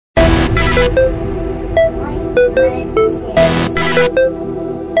White blood cells.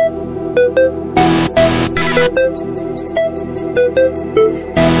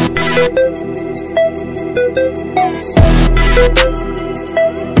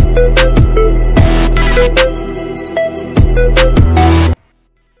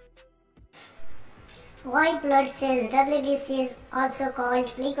 White blood cells, WBCs, also called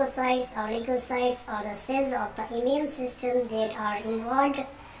leukocytes are the cells of the immune system that are involved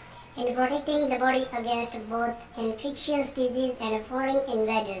in protecting the body against both infectious disease and foreign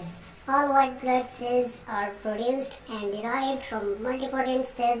invaders. All white blood cells are produced and derived from multipotent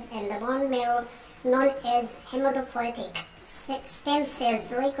cells in the bone marrow known as hematopoietic stem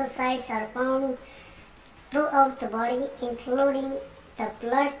cells. Leukocytes are found throughout the body, including the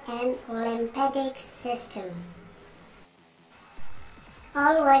blood and lymphatic system.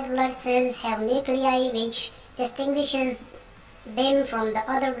 All white blood cells have nuclei which distinguishes them from the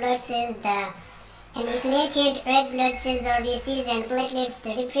other blood cells, the enucleated red blood cells, RBCs, and platelets.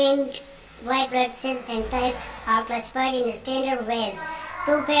 The different white blood cells and types are classified in standard ways.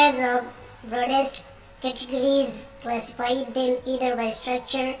 Two pairs of broadest categories classify them either by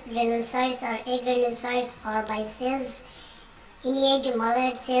structure, granulocytes or agranulocytes, or by cells, lineage,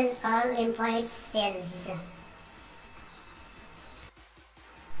 myeloid cells, or lymphoid cells.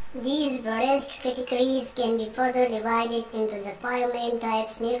 These broadest categories can be further divided into the five main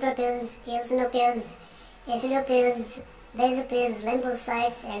types: neutrophils, eosinophils, eosinophils, basophils,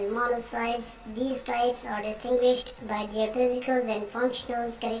 lymphocytes, and monocytes. These types are distinguished by their physical and functional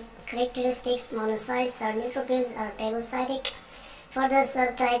characteristics. Monocytes or neutrophils are phagocytic. Further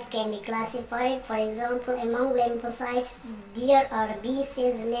subtypes can be classified. For example, among lymphocytes, there are B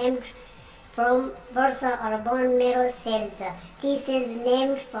cells named from bursa or bone marrow cells, T cells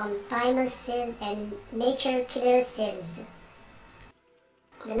named from thymus cells, and natural killer cells.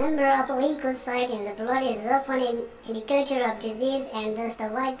 The number of leukocytes in the blood is often an indicator of disease, and thus the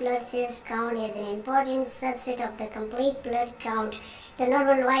white blood cells count is an important subset of the complete blood count. The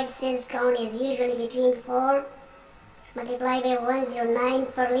normal white cells count is usually between 4 multiplied by 109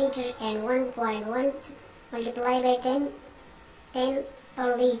 per liter and 1.1 multiplied by 10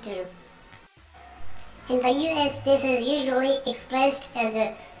 per liter. In the US, this is usually expressed as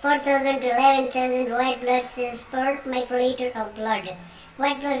 4,000 to 11,000 white blood cells per microliter of blood.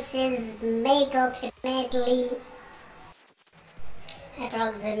 White blood cells make up approximately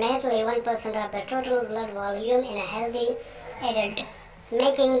 1% of the total blood volume in a healthy adult,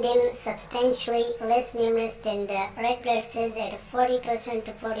 making them substantially less numerous than the red blood cells at 40%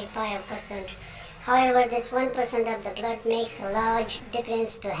 to 45%. However, this 1% of the blood makes a large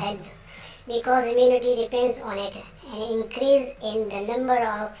difference to health, because immunity depends on it. An increase in the number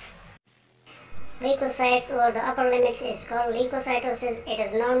of leukocytes over the upper limits is called leukocytosis. It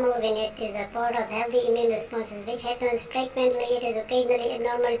is normal when it is a part of healthy immune responses, which happens frequently. It is occasionally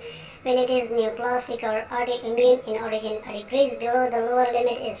abnormal when it is neoplastic or autoimmune in origin. A decrease below the lower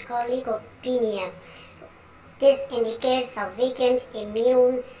limit is called leukopenia. This indicates a weakened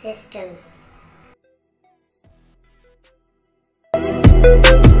immune system.